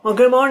Well,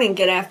 good morning,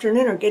 good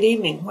afternoon, or good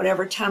evening,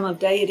 whatever time of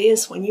day it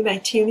is when you may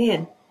tune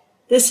in.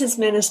 This is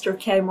Minister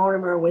Kay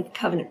Mortimer with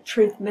Covenant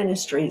Truth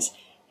Ministries,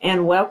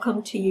 and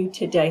welcome to you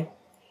today.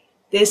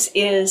 This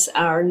is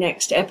our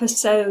next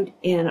episode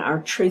in our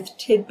Truth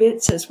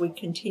Tidbits as we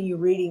continue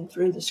reading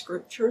through the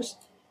Scriptures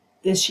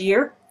this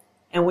year,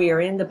 and we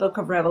are in the book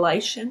of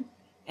Revelation,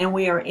 and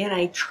we are in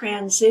a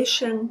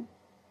transition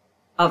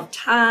of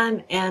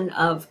time and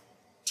of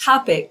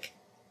topic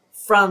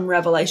from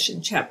Revelation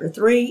chapter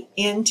 3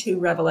 into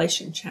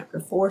Revelation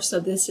chapter 4. So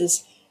this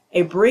is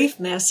a brief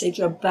message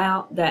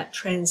about that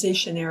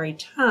transitionary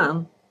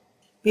time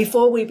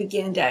before we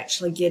begin to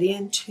actually get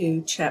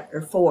into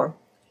chapter 4.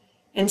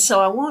 And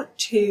so I want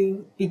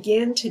to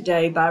begin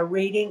today by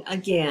reading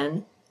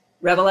again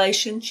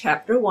Revelation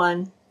chapter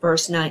 1,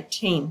 verse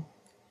 19.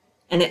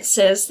 And it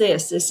says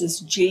this is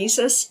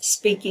Jesus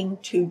speaking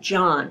to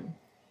John.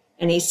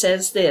 And he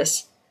says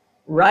this,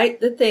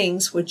 "Write the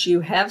things which you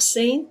have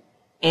seen,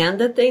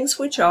 and the things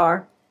which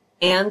are,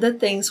 and the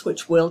things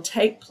which will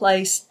take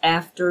place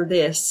after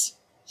this."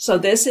 So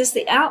this is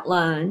the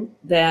outline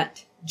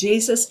that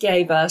Jesus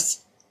gave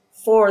us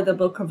for the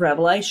book of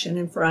Revelation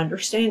and for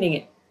understanding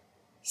it.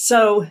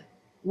 So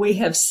we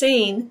have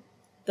seen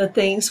the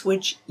things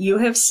which you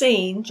have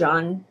seen.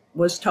 John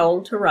was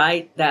told to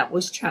write. That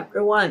was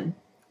chapter 1,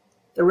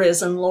 the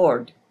risen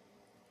Lord.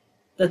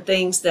 The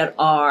things that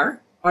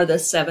are the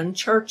seven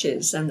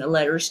churches and the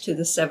letters to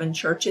the seven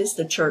churches,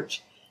 the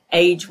church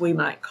age, we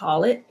might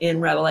call it,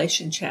 in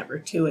Revelation chapter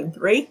 2 and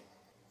 3.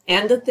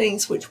 And the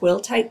things which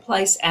will take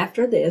place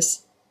after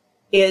this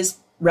is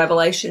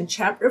Revelation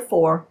chapter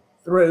 4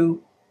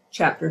 through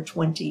chapter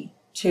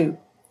 22.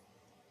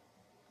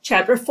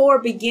 Chapter 4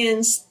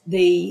 begins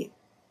the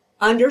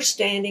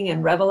understanding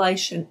and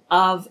revelation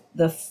of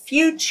the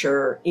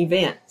future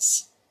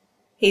events.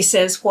 He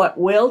says what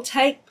will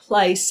take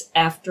place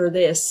after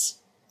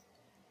this.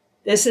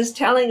 This is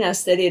telling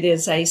us that it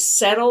is a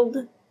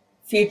settled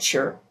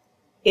future.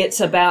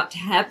 It's about to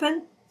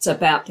happen. It's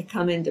about to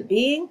come into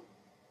being.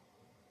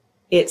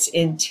 It's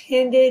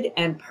intended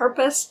and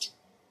purposed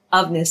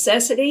of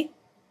necessity.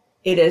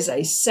 It is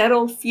a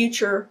settled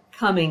future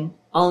coming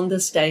on the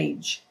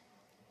stage,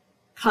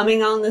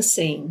 coming on the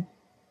scene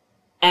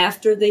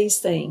after these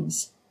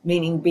things,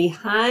 meaning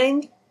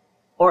behind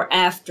or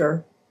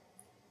after.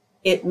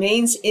 It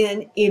means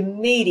in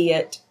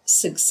immediate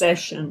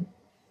succession.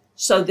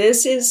 So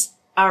this is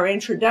our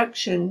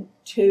introduction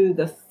to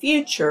the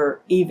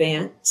future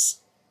events.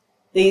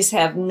 These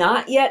have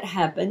not yet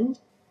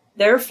happened.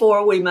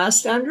 Therefore, we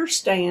must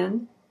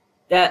understand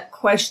that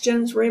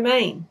questions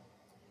remain.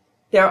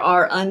 There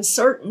are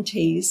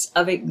uncertainties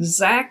of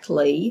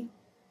exactly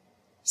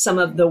some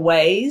of the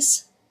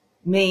ways,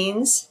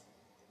 means,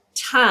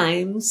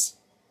 times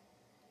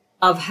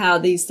of how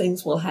these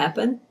things will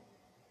happen,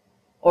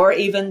 or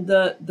even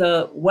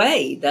the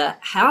way,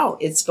 how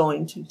it's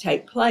going to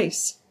take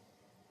place.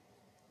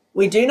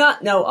 We do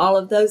not know all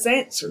of those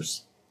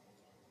answers.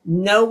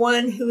 No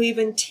one who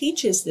even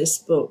teaches this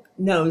book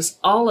knows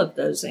all of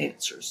those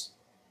answers.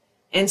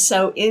 And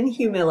so in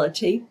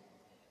humility,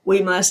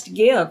 we must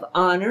give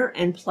honor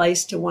and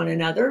place to one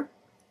another.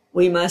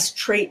 We must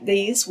treat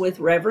these with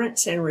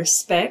reverence and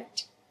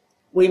respect.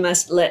 We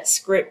must let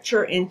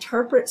Scripture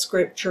interpret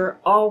Scripture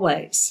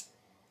always.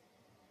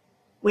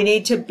 We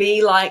need to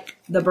be like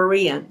the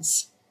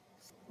Bereans.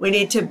 We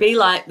need to be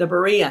like the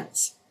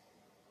Bereans.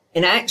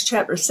 In Acts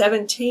chapter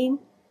 17,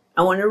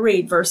 I want to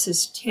read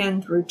verses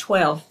 10 through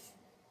 12.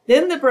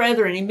 Then the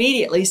brethren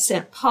immediately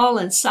sent Paul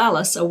and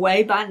Silas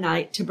away by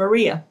night to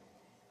Berea.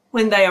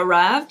 When they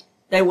arrived,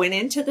 they went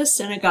into the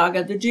synagogue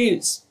of the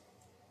Jews.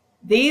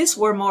 These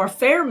were more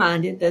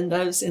fair-minded than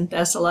those in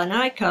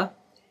Thessalonica,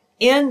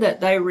 in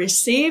that they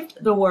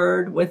received the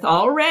word with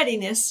all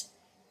readiness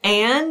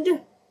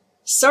and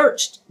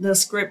searched the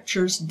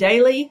Scriptures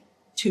daily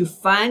to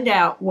find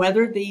out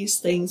whether these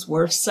things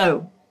were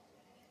so.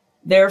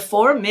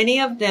 Therefore, many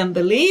of them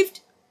believed,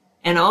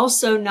 and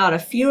also not a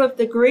few of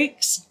the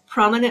Greeks,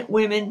 prominent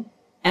women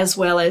as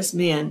well as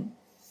men.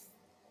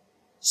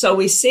 So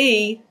we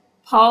see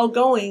Paul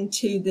going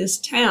to this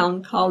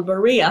town called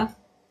Berea,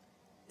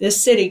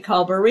 this city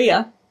called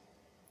Berea,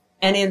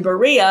 and in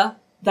Berea,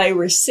 they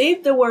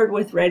received the word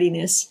with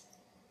readiness,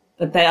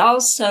 but they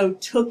also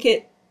took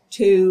it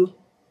to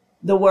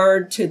the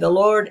word, to the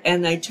Lord,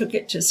 and they took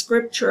it to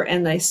Scripture,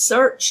 and they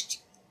searched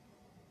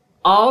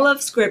all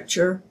of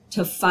Scripture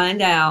to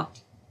find out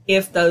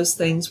if those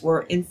things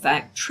were in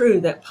fact true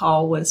that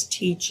Paul was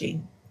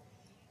teaching.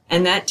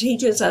 And that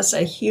teaches us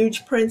a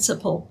huge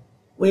principle.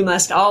 We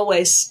must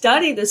always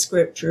study the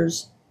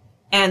Scriptures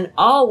and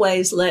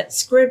always let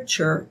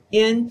Scripture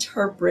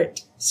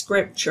interpret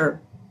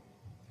Scripture.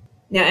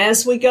 Now,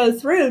 as we go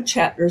through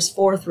chapters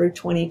 4 through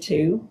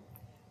 22,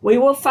 we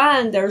will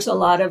find there's a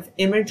lot of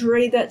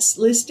imagery that's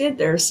listed.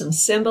 There's some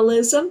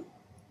symbolism.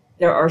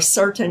 There are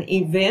certain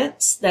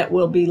events that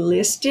will be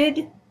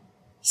listed,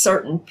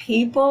 certain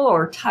people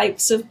or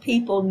types of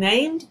people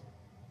named,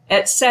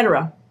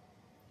 etc.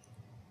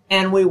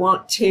 And we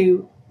want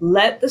to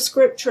let the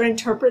Scripture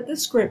interpret the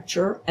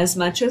Scripture as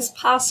much as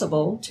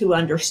possible to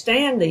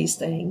understand these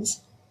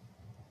things,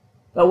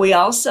 but we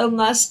also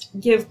must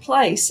give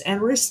place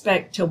and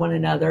respect to one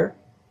another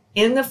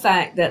in the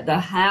fact that the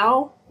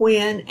how,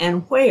 when,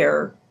 and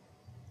where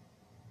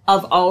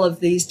of all of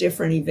these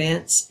different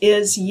events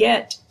is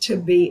yet to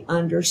be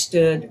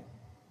understood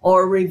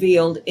or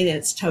revealed in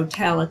its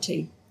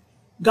totality.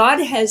 God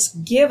has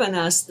given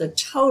us the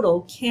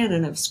total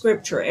canon of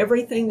Scripture,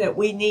 everything that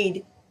we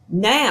need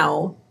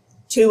now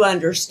to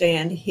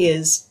understand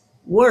His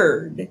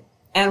Word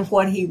and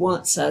what He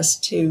wants us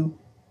to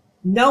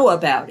know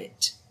about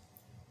it.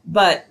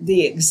 But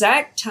the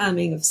exact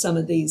timing of some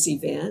of these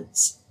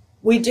events,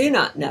 we do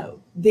not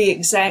know. The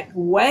exact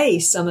way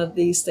some of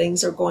these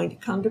things are going to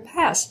come to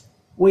pass,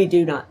 we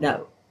do not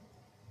know.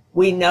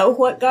 We know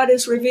what God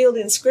has revealed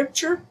in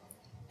Scripture,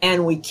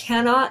 and we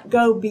cannot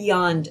go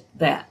beyond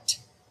that.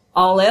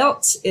 All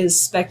else is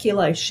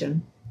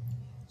speculation.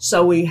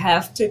 So we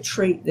have to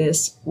treat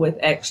this with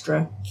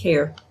extra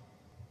care.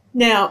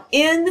 Now,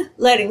 in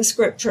letting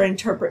Scripture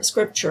interpret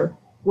Scripture,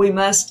 we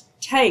must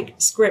take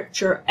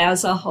Scripture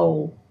as a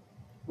whole.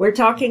 We're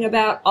talking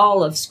about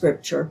all of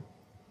Scripture,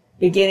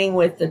 beginning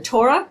with the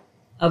Torah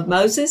of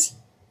Moses,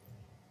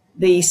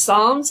 the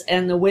Psalms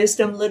and the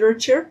wisdom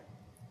literature,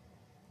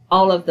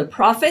 all of the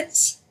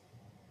prophets,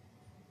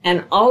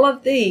 and all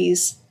of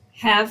these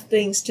have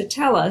things to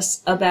tell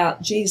us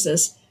about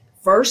Jesus'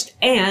 first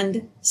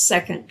and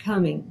second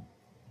coming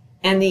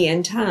and the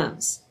end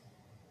times.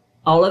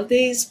 All of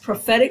these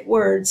prophetic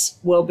words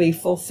will be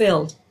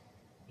fulfilled.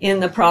 In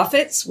the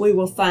prophets, we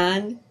will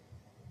find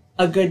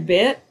a good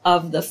bit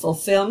of the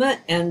fulfillment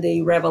and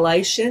the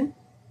revelation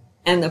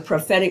and the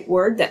prophetic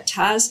word that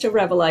ties to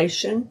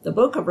Revelation, the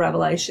book of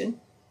Revelation,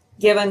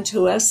 given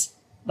to us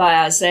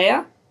by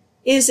Isaiah,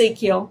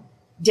 Ezekiel,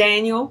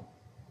 Daniel,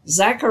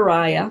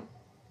 Zechariah,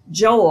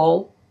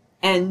 Joel,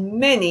 and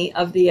many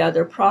of the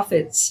other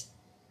prophets,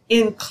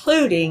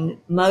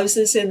 including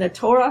Moses in the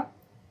Torah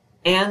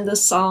and the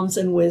Psalms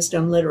and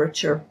wisdom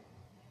literature.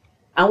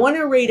 I want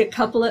to read a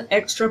couple of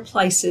extra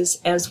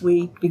places as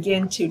we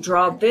begin to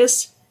draw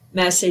this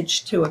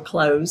message to a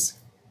close.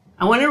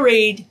 I want to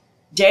read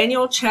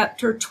Daniel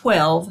chapter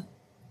 12,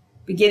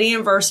 beginning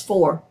in verse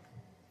 4.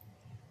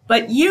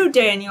 But you,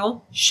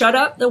 Daniel, shut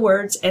up the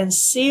words and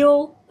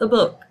seal the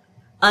book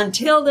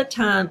until the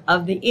time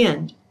of the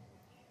end.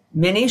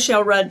 Many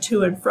shall run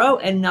to and fro,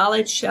 and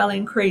knowledge shall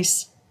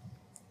increase.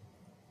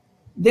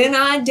 Then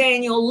I,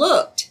 Daniel,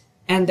 looked,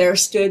 and there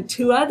stood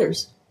two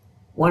others,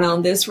 one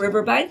on this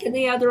river bank and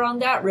the other on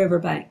that river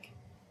bank.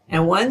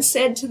 And one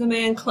said to the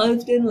man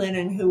clothed in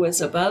linen who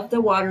was above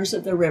the waters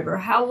of the river,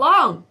 How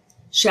long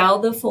shall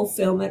the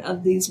fulfillment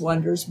of these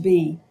wonders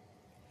be?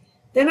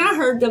 Then I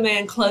heard the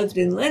man clothed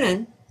in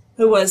linen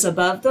who was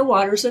above the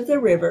waters of the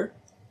river,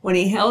 when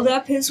he held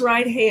up his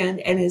right hand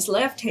and his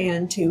left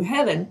hand to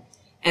heaven,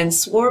 and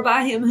swore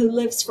by him who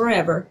lives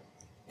forever,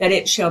 that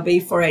it shall be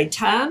for a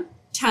time,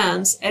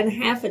 times, and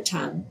half a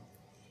time.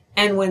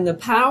 And when the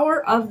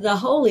power of the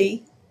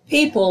holy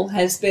people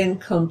has been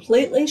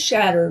completely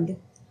shattered,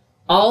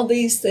 all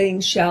these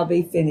things shall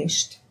be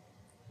finished.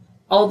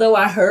 Although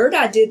I heard,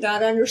 I did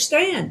not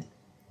understand.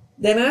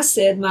 Then I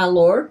said, My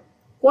Lord,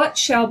 what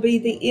shall be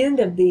the end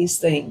of these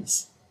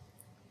things?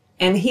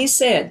 And he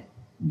said,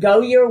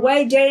 Go your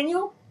way,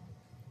 Daniel,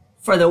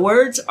 for the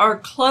words are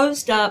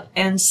closed up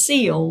and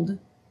sealed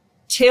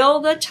till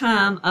the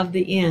time of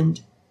the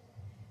end.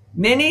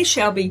 Many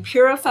shall be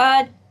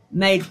purified,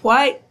 made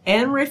white,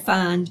 and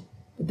refined,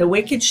 but the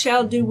wicked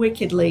shall do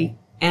wickedly,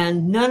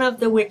 and none of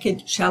the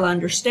wicked shall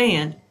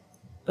understand,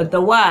 but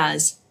the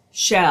wise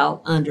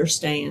shall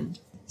understand.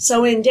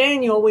 So in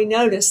Daniel, we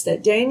notice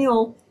that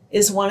Daniel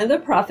is one of the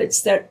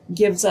prophets that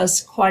gives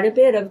us quite a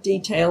bit of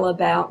detail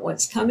about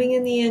what's coming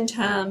in the end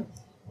time,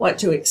 what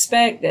to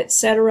expect,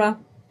 etc.,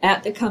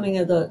 at the coming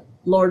of the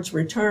Lord's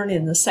return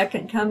in the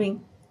second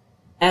coming,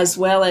 as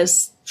well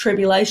as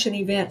tribulation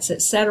events,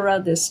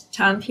 etc., this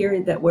time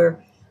period that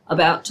we're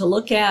about to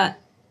look at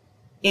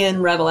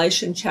in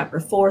Revelation chapter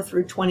 4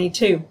 through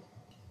 22.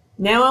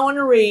 Now I want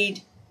to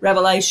read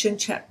Revelation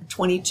chapter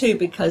 22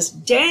 because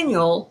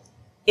Daniel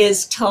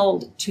is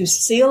told to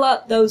seal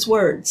up those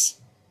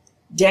words.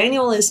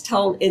 Daniel is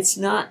told it's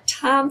not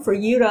time for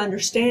you to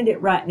understand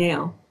it right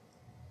now,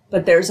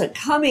 but there's a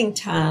coming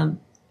time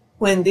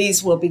when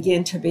these will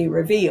begin to be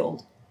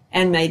revealed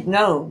and made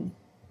known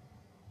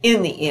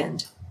in the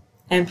end,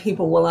 and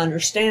people will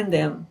understand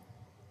them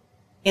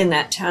in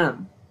that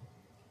time.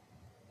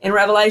 In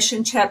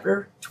Revelation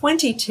chapter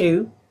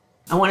 22,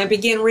 I want to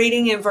begin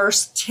reading in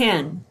verse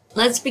 10.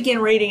 Let's begin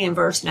reading in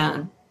verse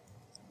 9.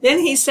 Then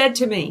he said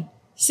to me,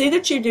 See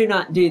that you do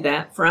not do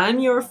that, for I am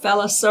your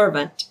fellow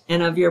servant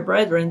and of your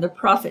brethren the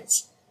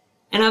prophets,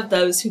 and of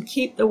those who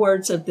keep the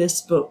words of this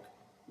book.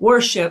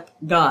 Worship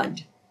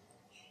God.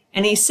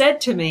 And he said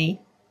to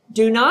me,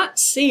 Do not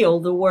seal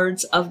the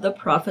words of the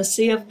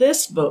prophecy of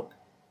this book,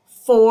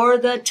 for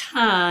the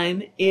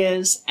time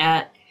is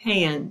at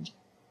hand.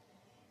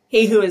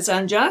 He who is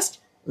unjust,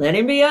 let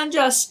him be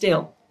unjust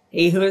still.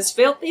 He who is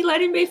filthy,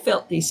 let him be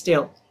filthy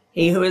still.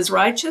 He who is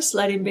righteous,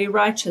 let him be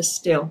righteous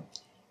still.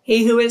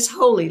 He who is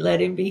holy,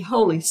 let him be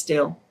holy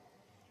still.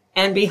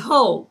 And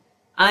behold,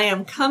 I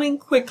am coming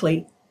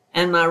quickly,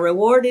 and my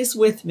reward is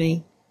with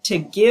me, to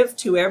give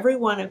to every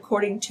one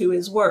according to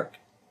his work.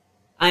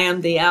 I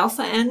am the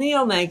Alpha and the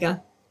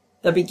Omega,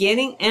 the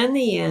beginning and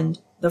the end,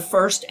 the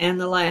first and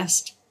the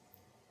last.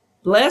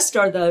 Blessed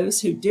are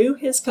those who do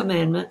his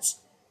commandments,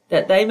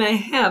 that they may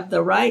have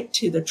the right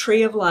to the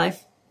tree of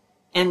life,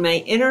 and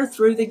may enter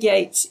through the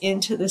gates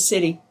into the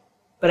city.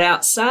 But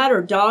outside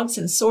are dogs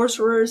and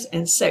sorcerers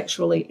and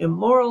sexually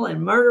immoral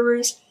and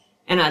murderers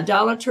and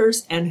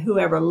idolaters and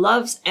whoever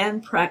loves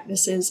and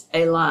practices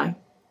a lie.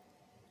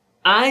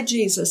 I,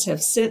 Jesus,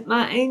 have sent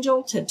my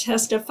angel to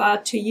testify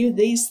to you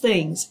these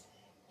things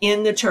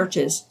in the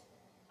churches.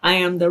 I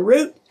am the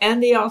root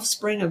and the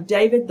offspring of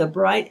David, the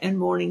bright and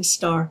morning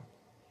star.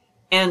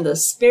 And the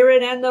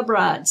Spirit and the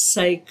bride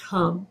say,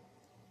 Come.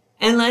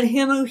 And let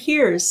him who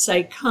hears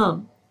say,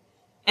 Come.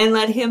 And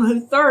let him who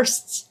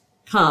thirsts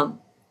come.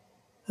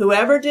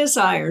 Whoever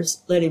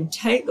desires, let him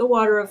take the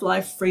water of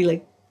life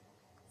freely.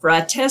 For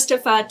I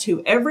testify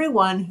to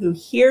everyone who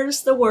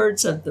hears the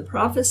words of the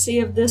prophecy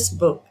of this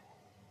book.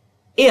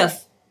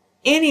 If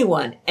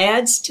anyone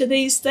adds to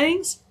these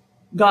things,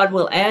 God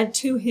will add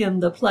to him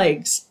the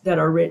plagues that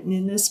are written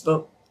in this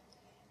book.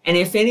 And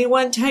if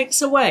anyone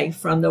takes away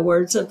from the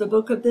words of the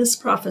book of this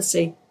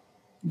prophecy,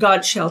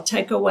 God shall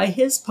take away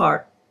his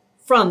part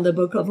from the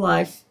book of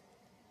life,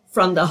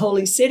 from the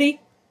holy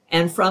city,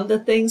 and from the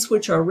things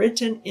which are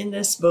written in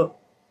this book.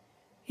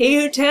 He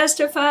who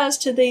testifies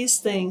to these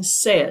things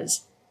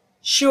says,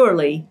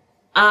 Surely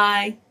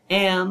I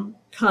am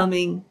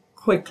coming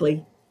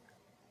quickly.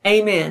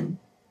 Amen.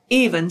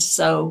 Even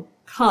so,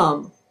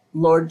 come,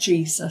 Lord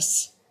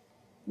Jesus.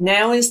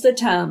 Now is the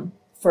time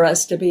for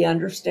us to be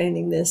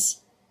understanding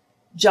this.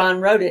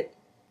 John wrote it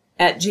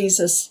at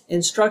Jesus'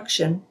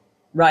 instruction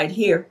right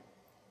here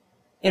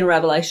in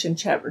Revelation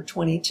chapter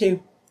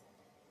 22.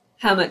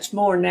 How much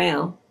more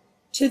now,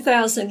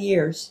 2,000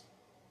 years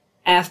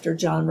after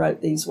John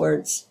wrote these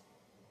words?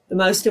 The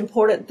most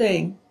important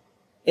thing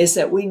is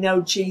that we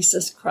know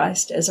Jesus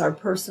Christ as our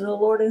personal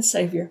Lord and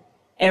Savior,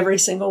 every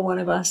single one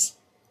of us,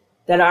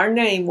 that our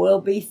name will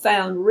be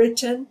found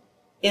written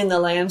in the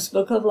Lamb's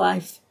Book of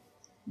Life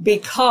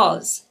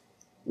because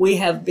we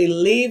have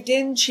believed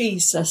in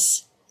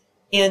Jesus,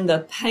 in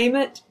the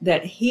payment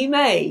that he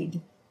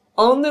made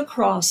on the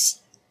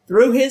cross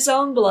through his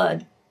own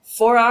blood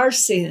for our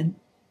sin,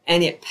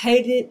 and it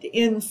paid it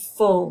in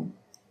full.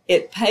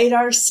 It paid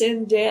our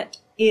sin debt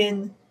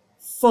in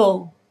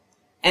full.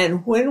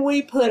 And when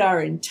we put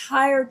our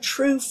entire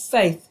true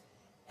faith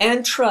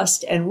and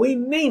trust, and we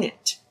mean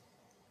it,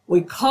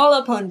 we call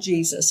upon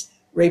Jesus,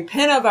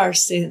 repent of our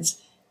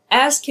sins,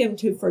 ask him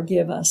to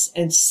forgive us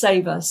and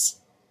save us,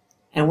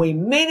 and we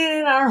mean it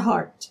in our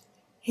heart,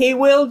 he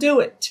will do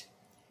it.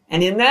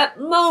 And in that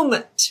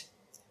moment,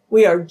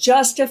 we are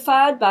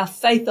justified by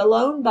faith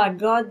alone by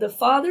God the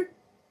Father.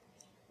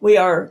 We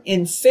are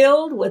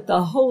infilled with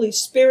the Holy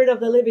Spirit of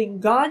the living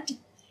God,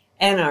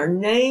 and our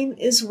name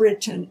is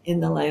written in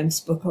the Lamb's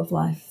Book of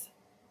Life.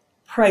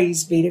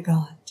 Praise be to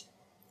God.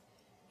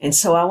 And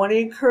so I want to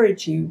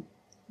encourage you,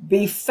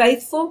 be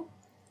faithful,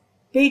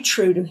 be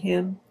true to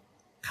him.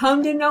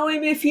 Come to know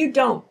him if you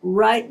don't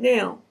right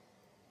now,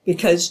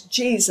 because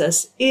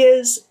Jesus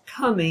is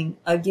coming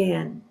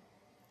again.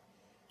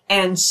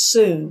 And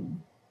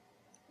soon.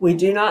 We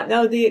do not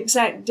know the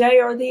exact day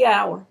or the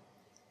hour,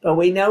 but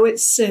we know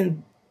it's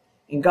soon.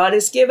 And God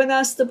has given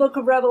us the book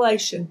of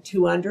Revelation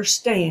to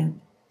understand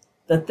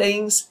the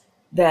things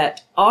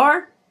that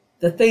are,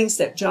 the things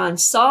that John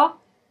saw,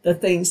 the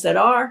things that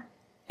are,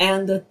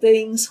 and the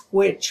things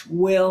which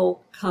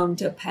will come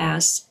to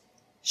pass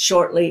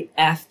shortly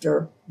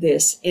after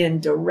this in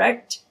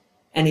direct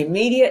and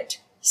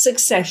immediate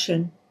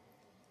succession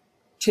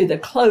to the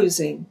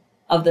closing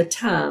of the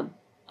time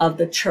of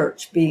the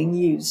church being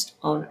used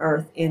on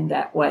earth in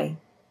that way.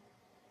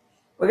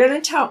 We're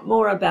going to talk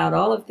more about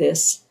all of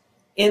this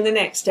in the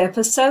next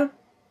episode,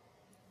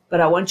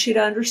 but I want you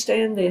to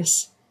understand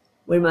this.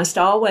 We must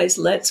always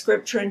let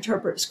Scripture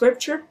interpret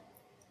Scripture.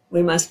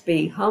 We must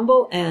be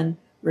humble and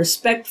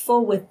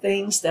respectful with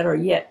things that are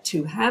yet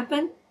to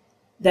happen,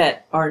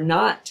 that are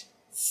not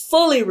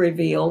fully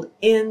revealed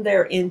in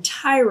their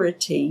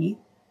entirety,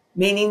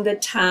 meaning the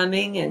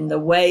timing and the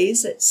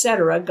ways,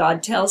 etc.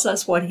 God tells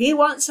us what he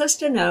wants us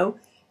to know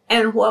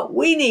and what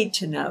we need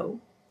to know.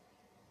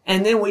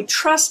 And then we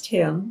trust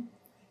him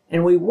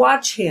and we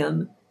watch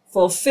him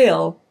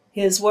fulfill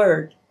his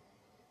word.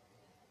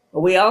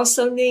 But we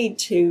also need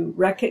to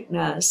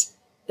recognize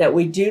that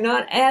we do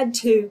not add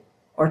to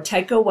or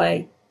take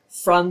away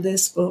from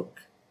this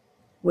book.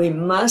 We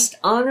must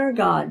honor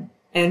God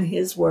and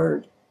his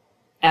word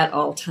at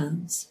all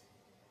times.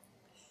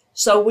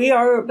 So we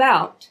are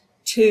about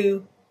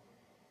to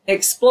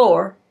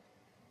explore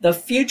the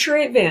future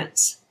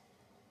events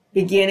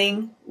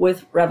beginning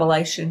with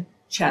Revelation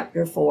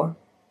chapter 4.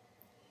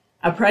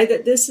 I pray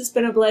that this has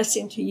been a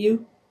blessing to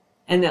you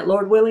and that,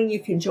 Lord willing, you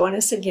can join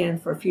us again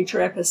for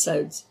future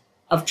episodes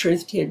of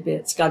Truth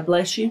Tidbits. God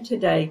bless you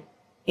today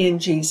in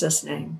Jesus' name.